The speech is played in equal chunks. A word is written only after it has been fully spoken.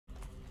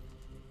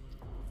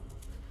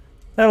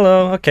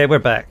Hello, okay, we're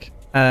back.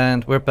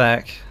 And we're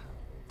back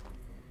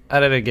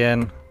at it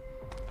again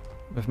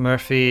with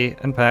Murphy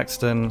and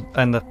Paxton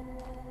and the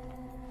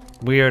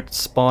weird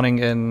spawning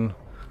in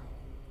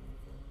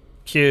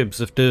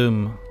cubes of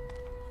doom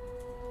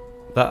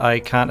that I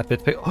can't a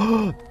bit pick.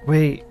 Oh,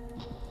 wait.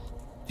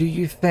 Do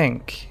you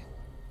think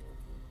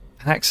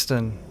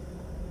Paxton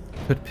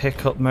could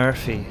pick up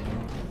Murphy?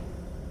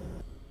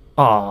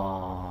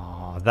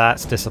 Oh,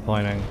 that's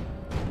disappointing.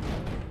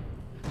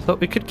 So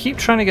we could keep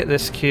trying to get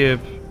this cube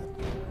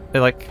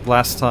like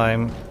last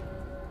time.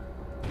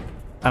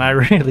 And I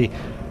really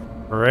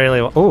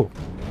want. Oh!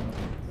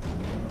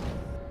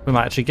 We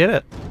might actually get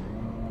it.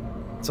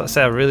 So I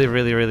say I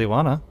really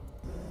wanna.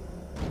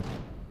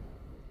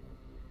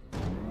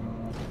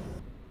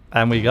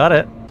 And we got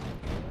it.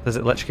 Does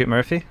it electrocute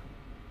Murphy?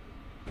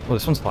 Oh,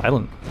 this one's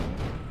violent.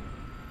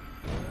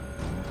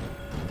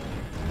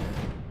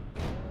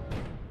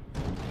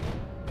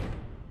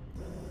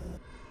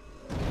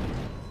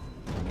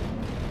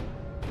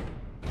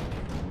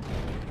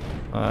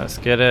 Let's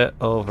get it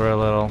over a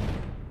little.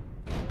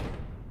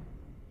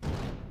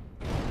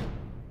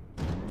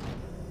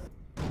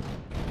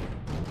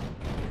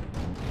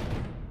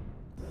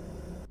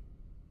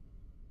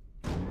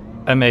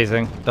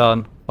 Amazing.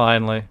 Done.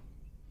 Finally.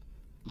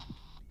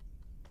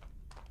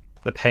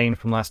 The pain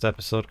from last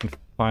episode can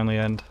finally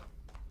end.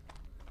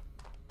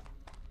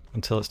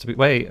 Until it's to be...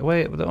 Wait,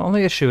 the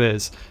only issue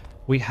is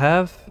we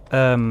have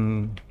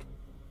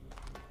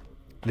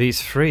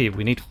these 3.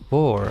 We need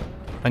 4.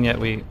 And yet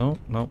we... Oh,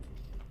 no.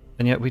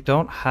 And yet we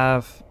don't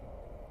have...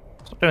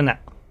 Stop doing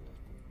that.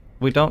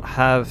 We don't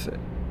have...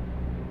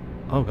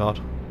 Oh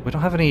god. We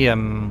don't have any...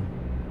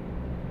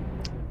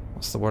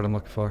 What's the word I'm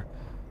looking for?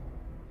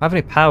 I don't have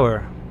any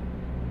power.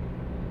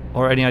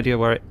 Or any idea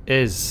where it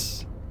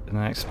is in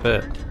the next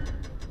bit.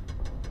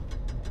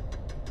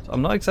 So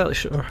I'm not exactly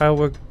sure how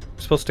we're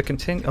supposed to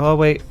continue. Oh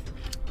wait.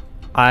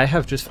 I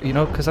have just... You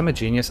know, because I'm a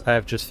genius, I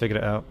have just figured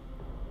it out.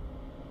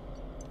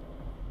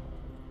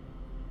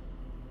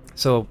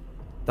 So,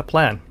 the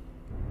plan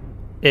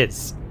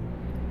is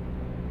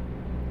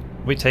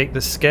we take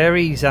the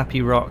scary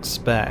zappy rocks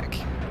back.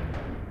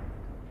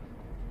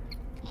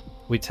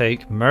 We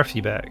take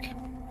Murphy back.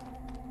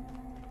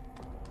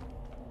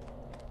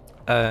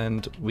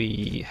 And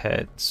we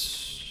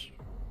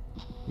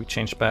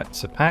change back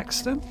to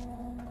Paxton.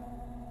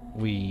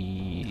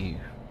 We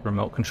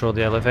remote control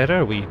the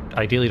elevator. We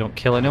ideally don't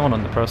kill anyone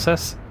on the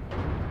process.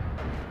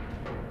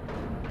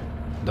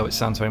 Though it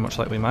sounds very much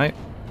like we might.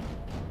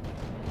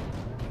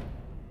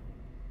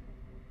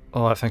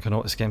 Oh, I think I know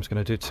what this game's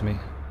going to do to me.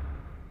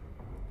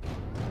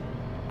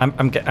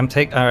 I'm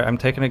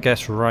taking a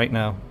guess right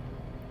now.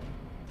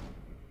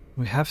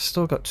 We have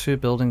still got 2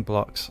 building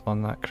blocks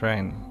on that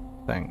crane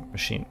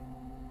machine.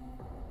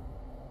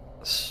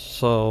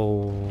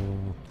 So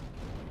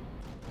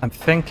I'm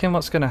thinking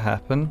what's going to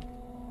happen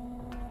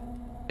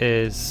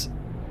is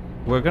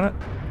we're gonna...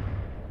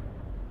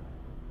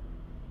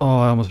 Oh,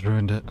 I almost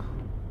ruined it.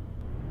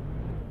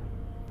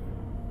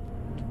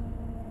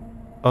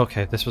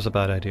 Okay, this was a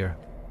bad idea.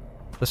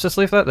 Let's just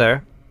leave that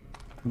there.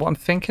 What I'm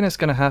thinking is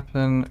going to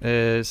happen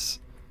is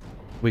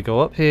we go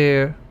up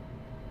here,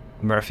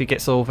 Murphy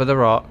gets over the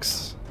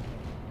rocks,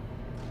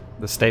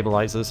 the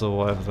stabilizers or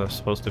whatever they're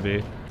supposed to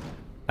be,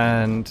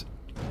 and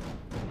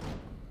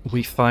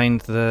we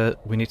find that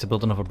we need to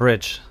build another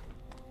bridge.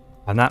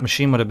 And that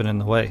machine would have been in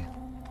the way.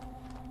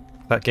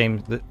 That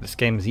game, this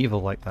game is evil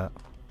like that.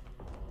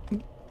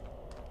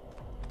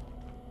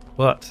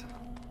 But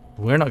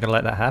we're not going to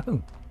let that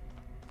happen.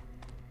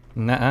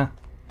 Nuh-uh.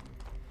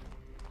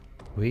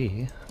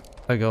 We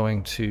are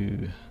going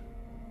to...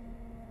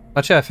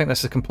 Actually, I think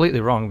this is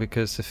completely wrong,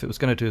 because if it was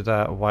going to do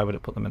that, why would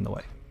it put them in the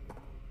way?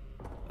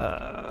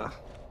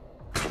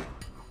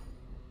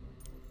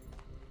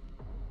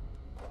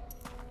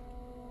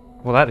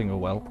 Well, that didn't go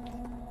well.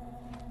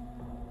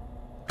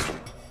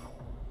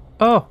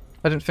 Oh!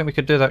 I didn't think we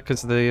could do that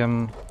because of the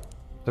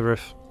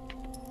roof.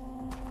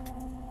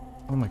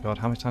 Oh my god,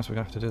 how many times are we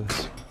going to have to do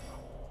this?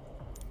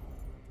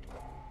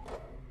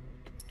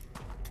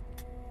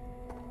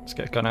 Let's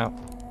get a gun out.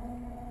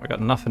 I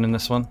got nothing in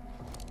this one.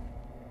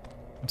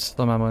 It's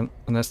the moment.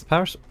 And there's the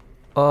power.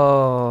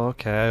 Oh,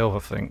 okay, I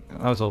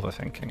was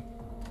overthinking.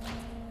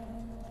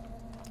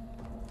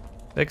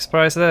 Big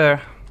surprise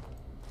there.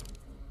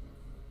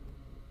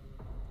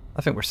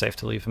 I think we're safe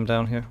to leave him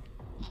down here.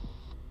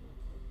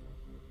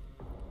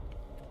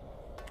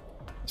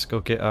 Let's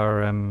go get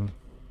our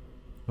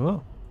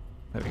oh,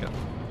 there we go.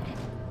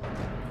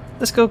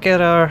 Let's go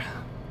get our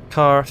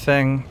car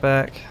thing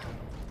back.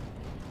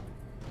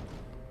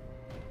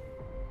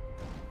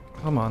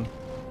 Come on.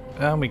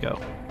 Down we go.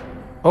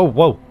 Oh,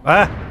 whoa.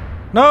 Ah!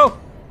 No!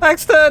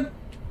 Paxton!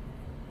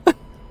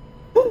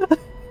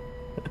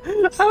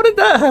 How did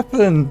that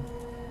happen?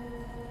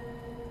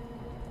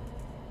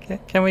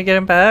 Can we get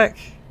him back?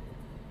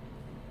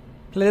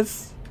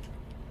 Please?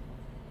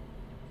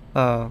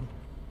 Oh.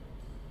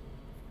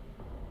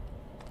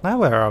 Now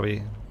where are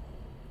we?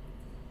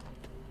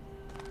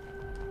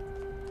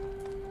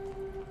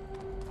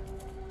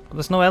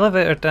 There's no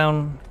elevator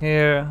down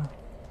here.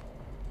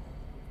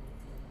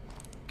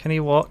 Can he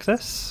walk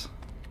this?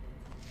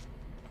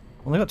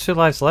 Only got 2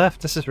 lives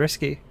left. This is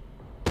risky.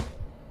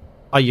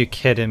 Are you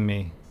kidding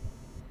me?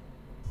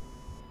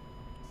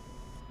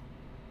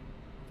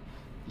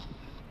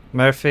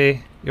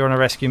 Murphy, you're on a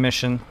rescue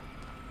mission.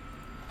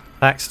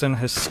 Paxton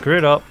has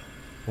screwed up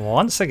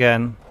once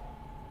again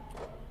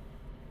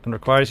and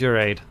requires your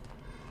aid.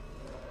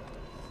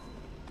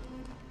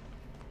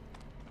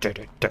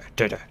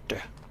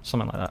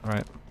 Something like that,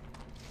 right?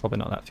 Probably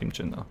not that theme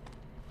tune though.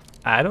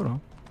 I don't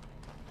know.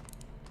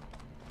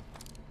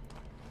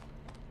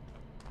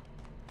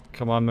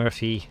 Come on,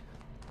 Murphy.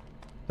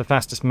 The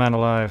fastest man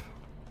alive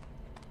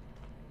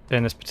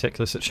in this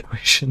particular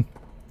situation.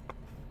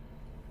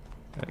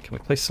 Right, can we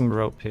place some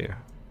rope here?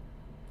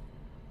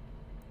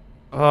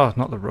 Oh,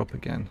 not the rope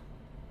again.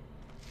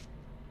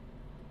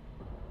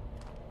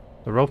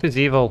 The rope is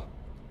evil.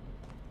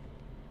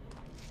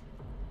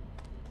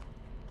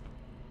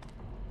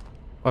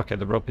 Okay,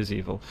 the rope is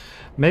evil.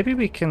 Maybe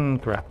we can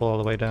grapple all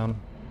the way down.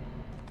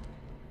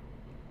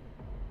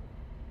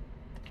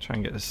 Try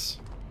and get this.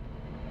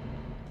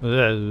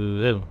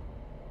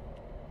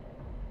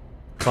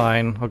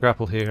 Fine, I'll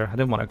grapple here. I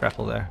didn't want to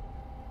grapple there.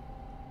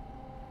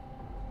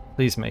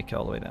 Please make it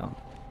all the way down.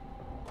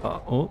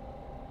 Oh.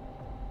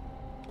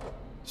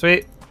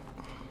 Sweet.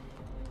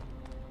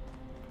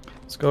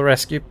 Let's go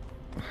rescue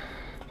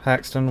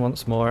Paxton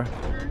once more.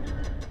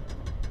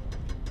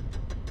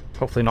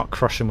 Hopefully not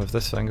crush him with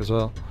this thing as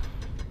well.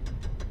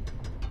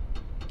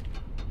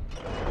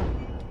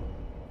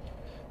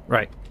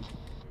 Right.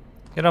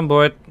 Get on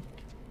board.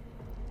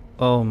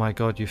 Oh my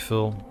god, you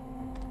fool.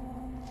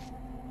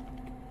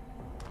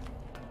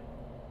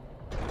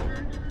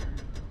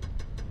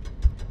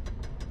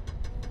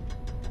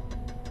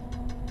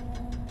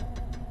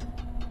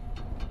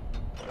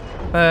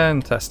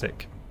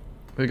 Fantastic.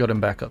 We got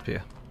him back up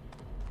here.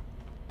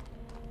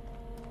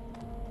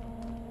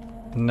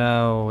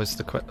 Now is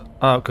the question.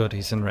 Oh good,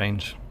 he's in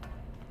range.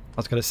 I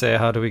was gonna say,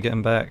 how do we get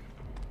him back?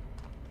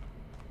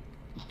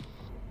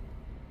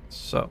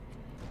 So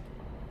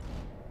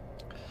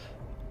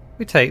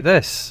we take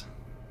this.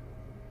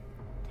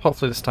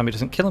 Hopefully this time he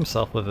doesn't kill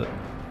himself with it.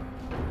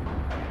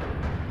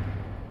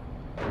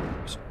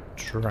 Just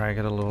drag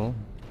it a little.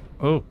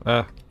 Oh,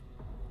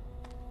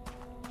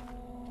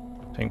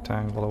 Ting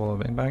tang, walla walla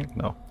bang bang.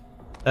 No.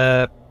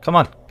 Come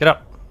on, get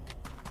up.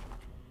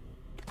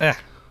 Yeah.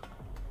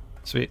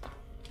 Sweet.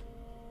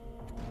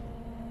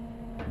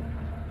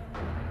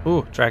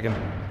 Ooh, dragon.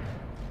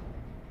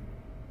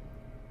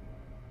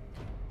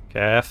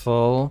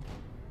 Careful.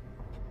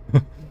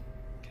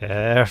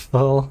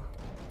 Careful.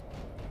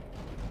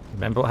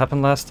 Remember what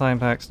happened last time,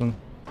 Paxton?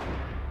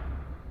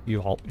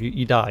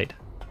 You died.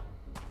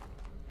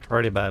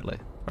 Pretty badly.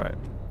 Right.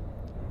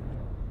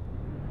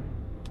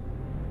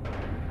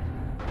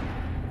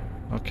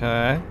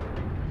 Okay.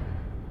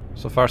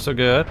 So far so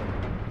good.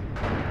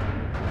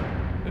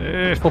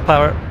 Full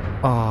power.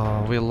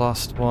 Oh, we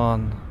lost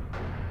one.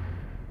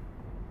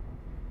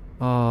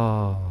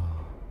 Oh.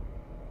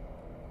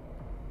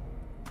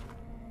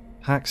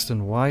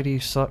 Paxton, why do you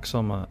suck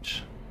so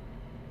much?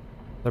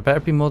 There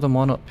better be more than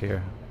one up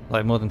here.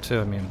 Like, more than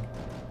 2, I mean.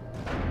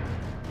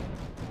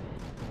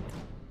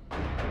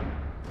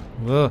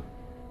 Ugh.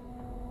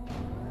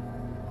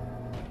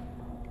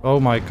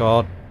 Oh my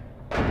god.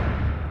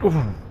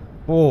 Ooh.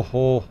 Oh,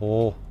 ho,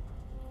 ho.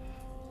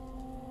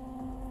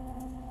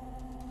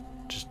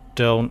 Just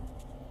don't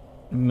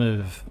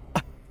move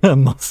a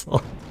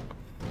muscle.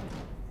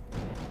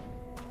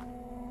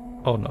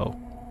 Oh no.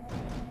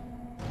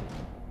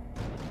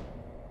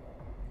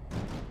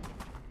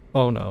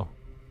 Oh no.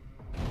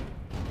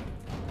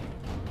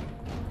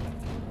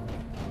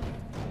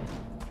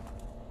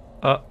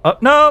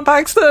 No,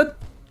 Paxton!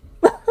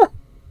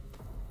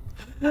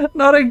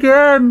 Not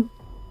again!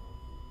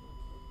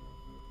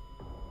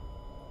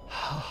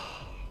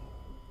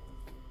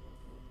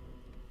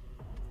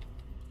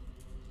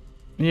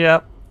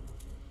 Yep.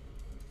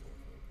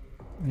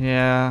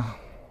 Yeah.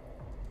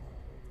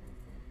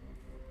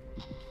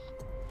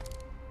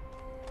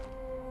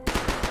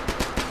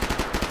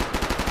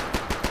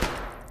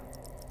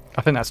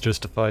 I think that's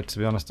justified, to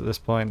be honest, at this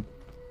point.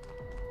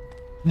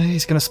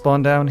 He's gonna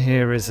spawn down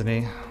here, isn't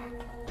he?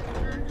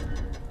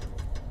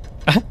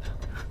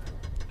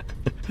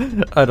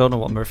 I don't know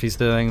what Murphy's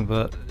doing,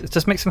 but it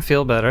just makes him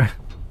feel better.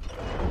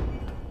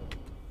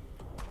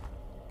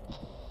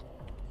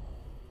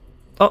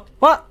 Oh,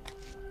 what?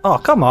 Oh,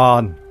 come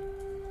on.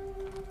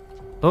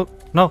 Oh,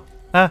 no.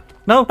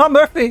 No, not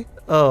Murphy!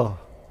 Oh.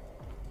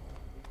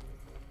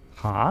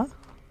 Huh?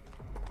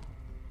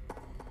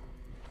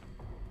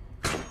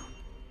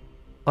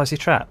 Oh, is he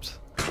trapped?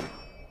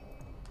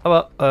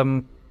 Oh,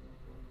 well,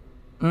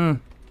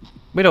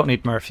 we don't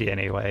need Murphy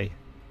anyway.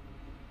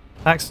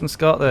 Paxton's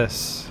got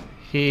this.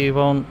 He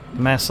won't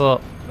mess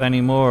up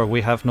anymore.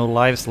 We have no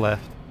lives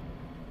left.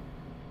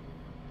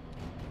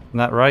 Isn't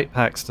that right,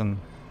 Paxton?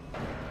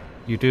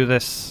 You do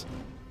this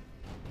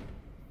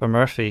for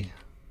Murphy.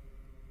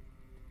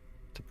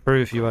 To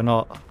prove you are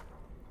not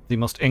the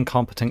most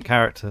incompetent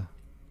character.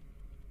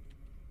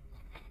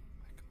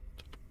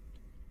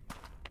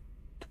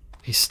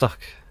 He's stuck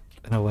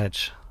in a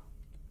wedge.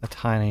 A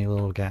tiny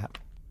little gap.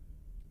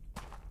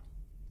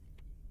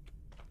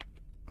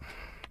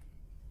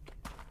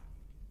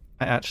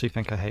 I actually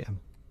think I hate him.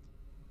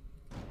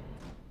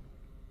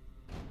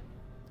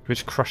 We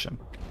just crush him.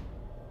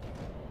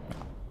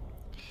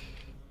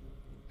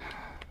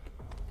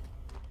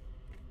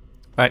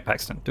 Right,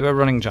 Paxton, do a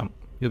running jump.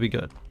 You'll be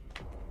good.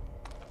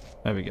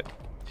 There we go.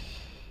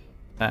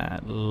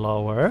 And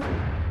lower.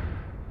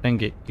 Then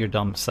get your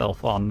dumb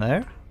self on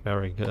there.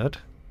 Very good.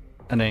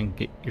 And then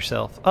get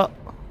yourself up.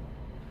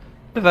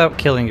 Without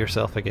killing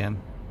yourself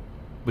again.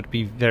 Would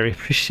be very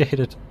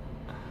appreciated.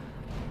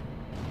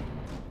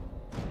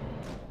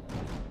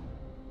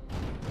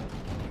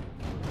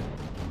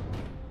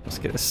 Let's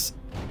get this.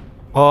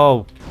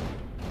 Oh,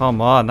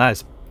 come on, that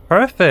is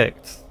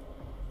perfect.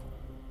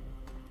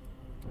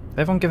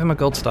 Everyone give him a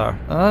gold star.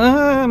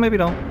 Maybe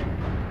don't.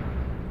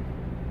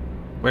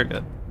 We're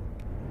good.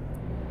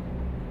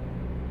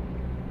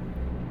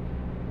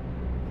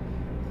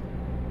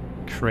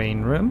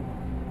 Crane room.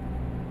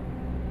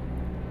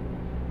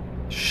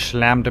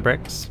 Slam the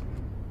bricks.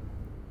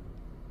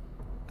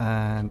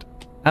 And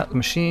at the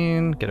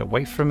machine, get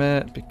away from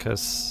it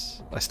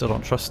because I still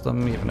don't trust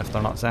them even if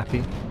they're not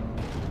zappy.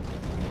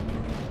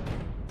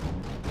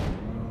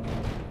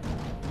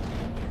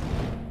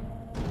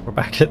 We're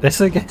back at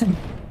this again.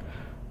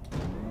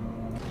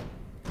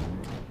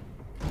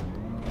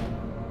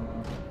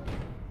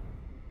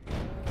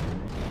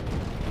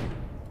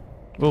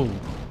 Ooh.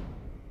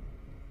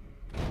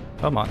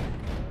 Come on.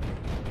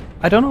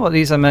 I don't know what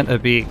these are meant to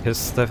be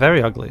because they're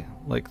very ugly.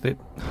 Like they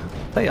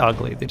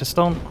ugly. They just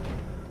don't.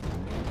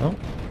 Oh,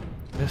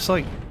 they're just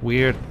like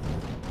weird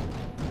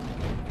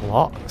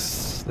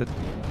blocks. They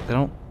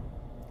don't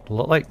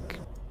look like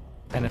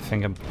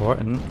anything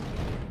important.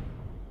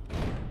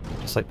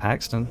 Just like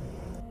Paxton.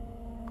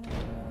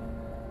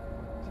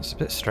 It's a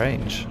bit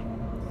strange.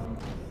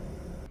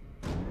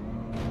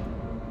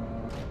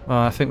 Well,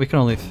 I think we can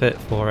only fit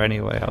 4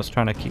 anyway. I was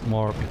trying to keep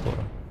more before.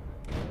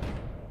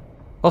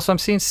 Also, I'm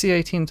seeing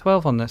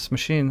C1812 on this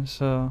machine,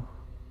 so...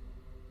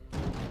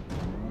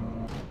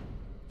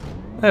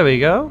 There we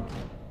go.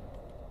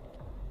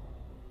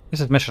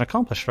 This is mission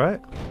accomplished, right?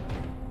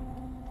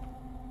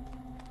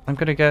 I'm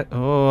gonna get...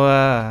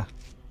 Oh,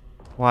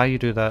 why you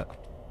do that?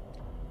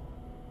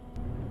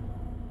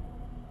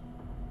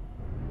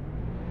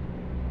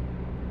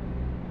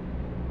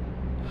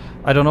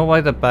 I don't know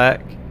why the back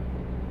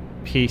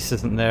piece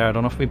isn't there. I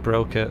don't know if we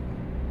broke it.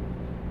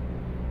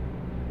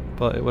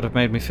 But it would have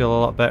made me feel a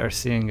lot better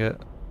seeing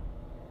it.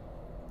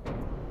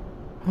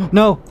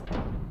 No!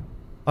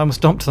 I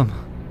almost dumped them.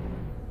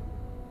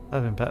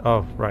 That'd been better.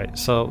 Oh, right.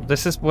 So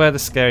this is where the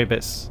scary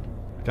bit's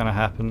gonna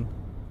happen.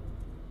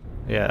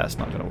 Yeah, that's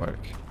not gonna work.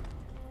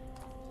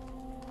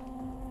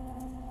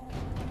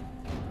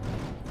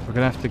 We're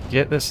gonna have to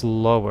get this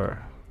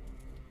lower.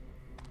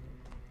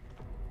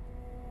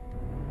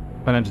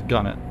 And then just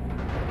gun it.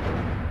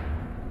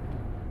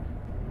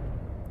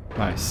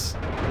 Nice.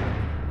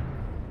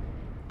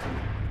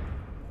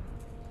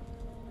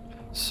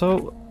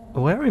 So,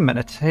 where are we meant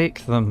to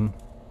take them?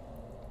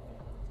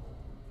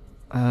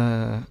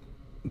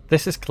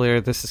 This is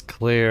clear, this is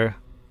clear.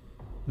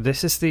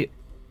 This is the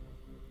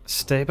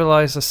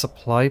stabilizer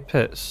supply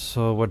pit,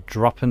 so we're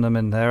dropping them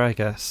in there, I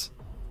guess.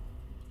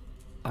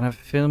 And I have a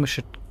feeling we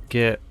should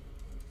get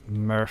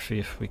Murphy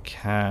if we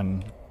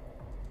can.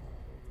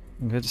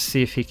 I'm going to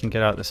see if he can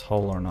get out this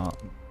hole or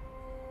not.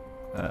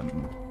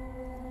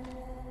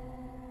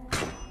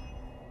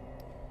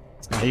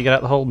 How you get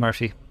out the hole,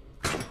 Murphy?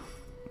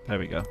 There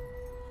we go.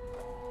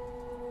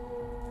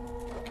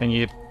 Can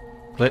you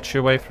glitch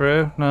your way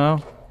through?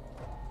 No?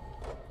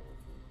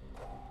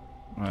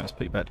 Alright, let's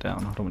put you back down.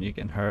 I don't want you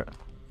getting hurt.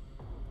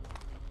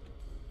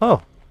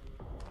 Oh!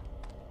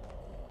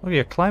 Look at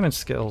your climbing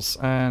skills,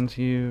 and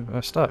you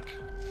are stuck.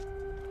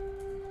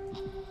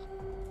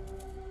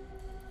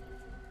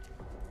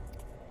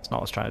 That's not what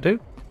I was trying to do.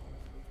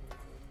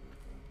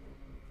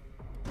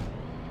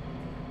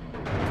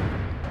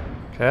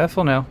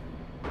 Careful now.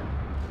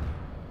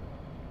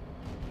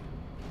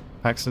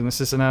 Paxton, this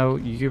is now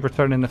you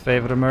returning the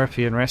favour to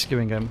Murphy and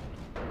rescuing him.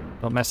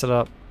 Don't mess it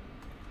up.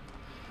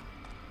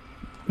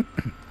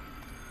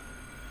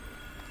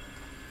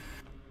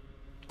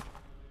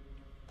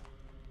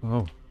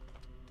 Oh.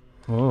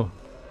 Oh.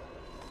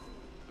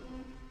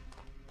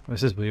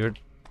 This is weird.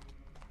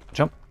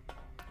 Jump.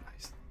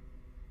 Nice.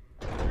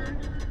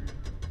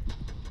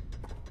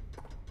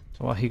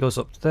 So while he goes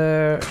up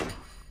there,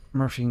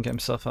 Murphy can get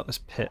himself out this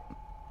pit.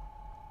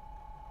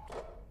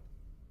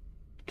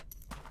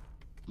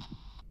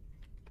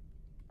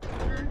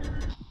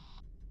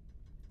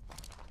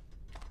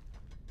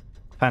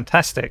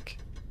 Fantastic.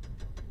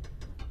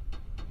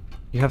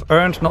 You have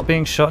earned not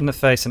being shot in the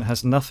face and it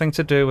has nothing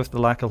to do with the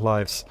lack of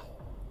lives.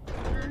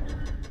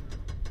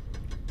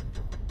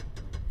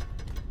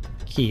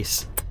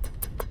 Keys.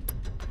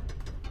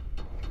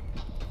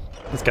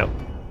 Let's go.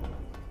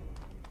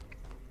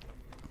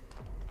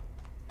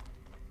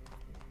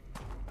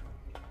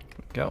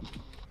 Go.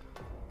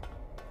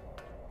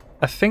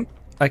 I think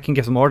I can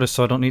give them orders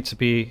so I don't need to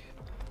be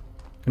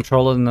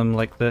controlling them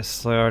like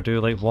this, or do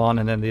like one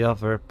and then the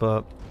other,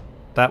 but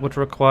that would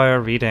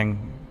require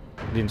reading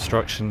the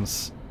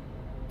instructions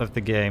of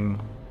the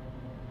game.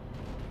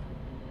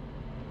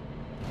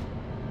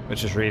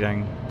 Which is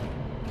reading.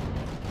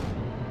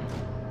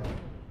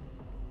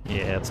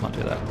 Yeah, let's not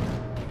do that.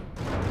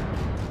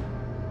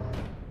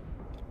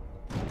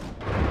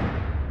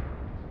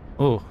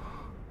 Oh.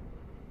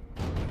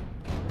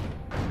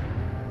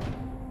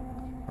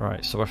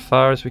 Right, so as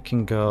far as we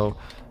can go.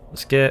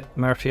 Let's get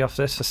Murphy off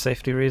this for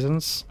safety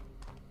reasons.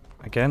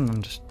 Again,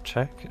 I'm just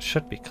check. It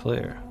should be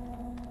clear.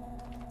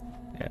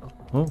 Yeah.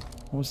 Oh,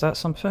 was that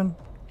something?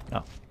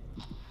 No.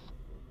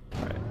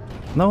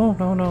 Alright. No,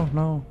 no, no,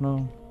 no,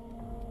 no.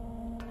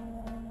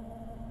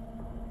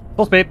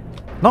 Full speed!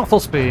 Not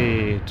full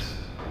speed!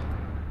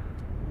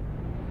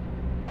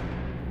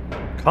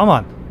 Come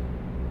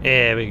on!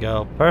 There we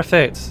go.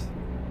 Perfect!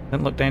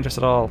 Didn't look dangerous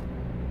at all.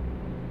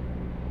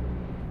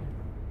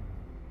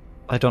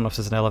 I don't know if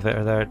there's an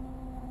elevator there.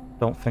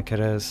 Don't think it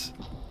is.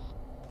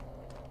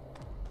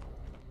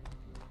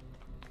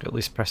 At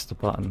least press the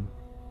button.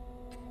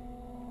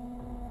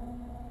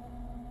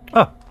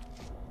 Oh!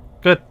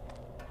 Good.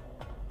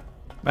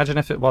 Imagine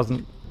if it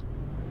wasn't.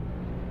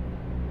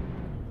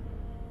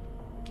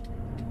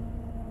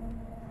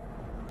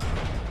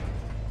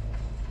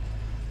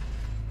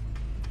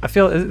 I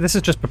feel this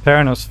is just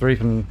preparing us for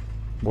even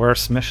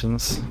worse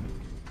missions.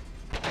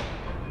 At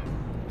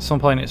some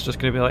point it's just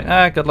going to be like,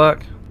 ah, good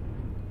luck.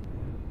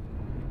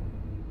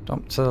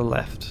 Dump to the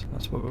left.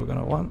 That's what we're going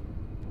to want.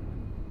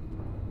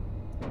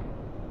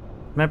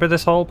 Remember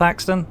this hole,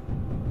 Paxton?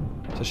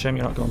 It's a shame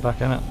you're not going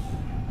back in it.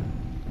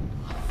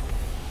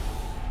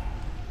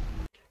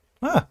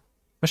 Ah!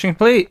 Mission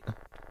complete!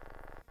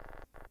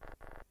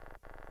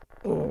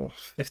 Oh,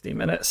 50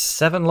 minutes,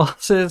 7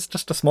 losses.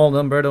 Just a small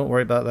number, don't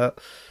worry about that.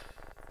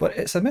 But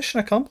it's a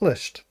mission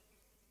accomplished.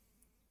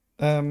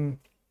 Let's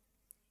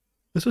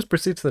just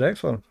proceed to the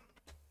next one.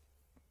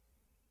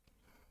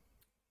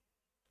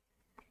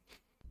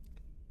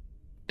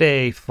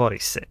 Day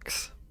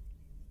 46.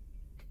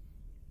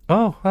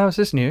 Oh, how is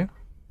this new?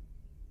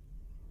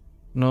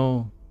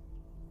 No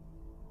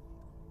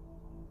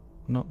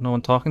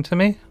one talking to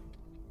me?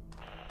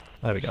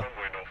 There we go.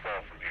 Somewhere not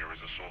far from here is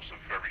a source of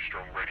very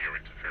strong radio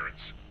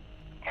interference.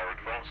 Our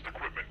advanced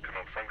equipment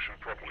cannot function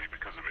properly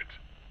because of it.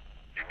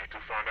 You need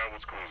to find out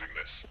what's causing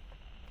this.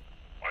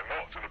 I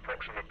marked an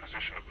approximate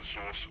position of the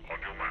source on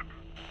your map.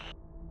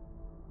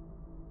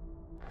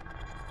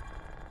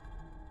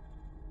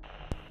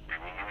 We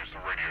will lose the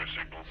radio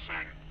signal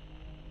soon.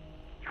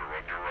 You're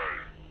on your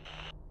own.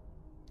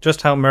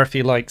 Just how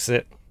Murphy likes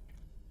it.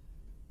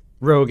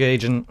 Rogue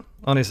agent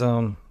on his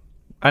own.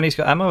 And he's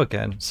got ammo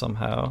again,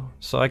 somehow.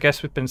 So I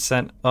guess we've been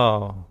sent...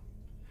 Oh.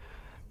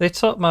 They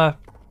took my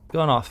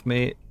gun off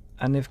me,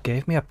 and they've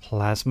gave me a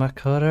plasma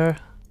cutter.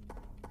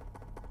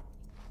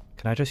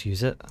 Can I just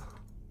use it?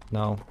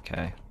 No?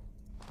 Okay.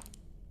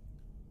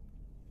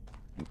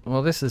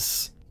 Well, this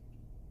is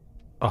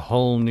a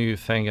whole new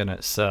thing in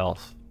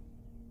itself.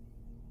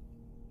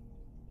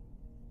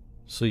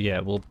 So yeah,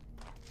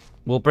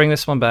 we'll bring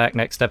this one back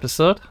next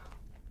episode.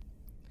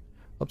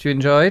 Hope you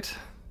enjoyed.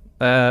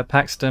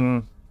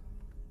 Paxton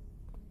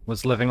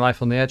was living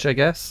life on the edge, I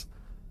guess.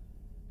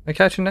 I'll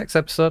catch you next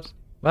episode.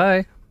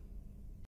 Bye.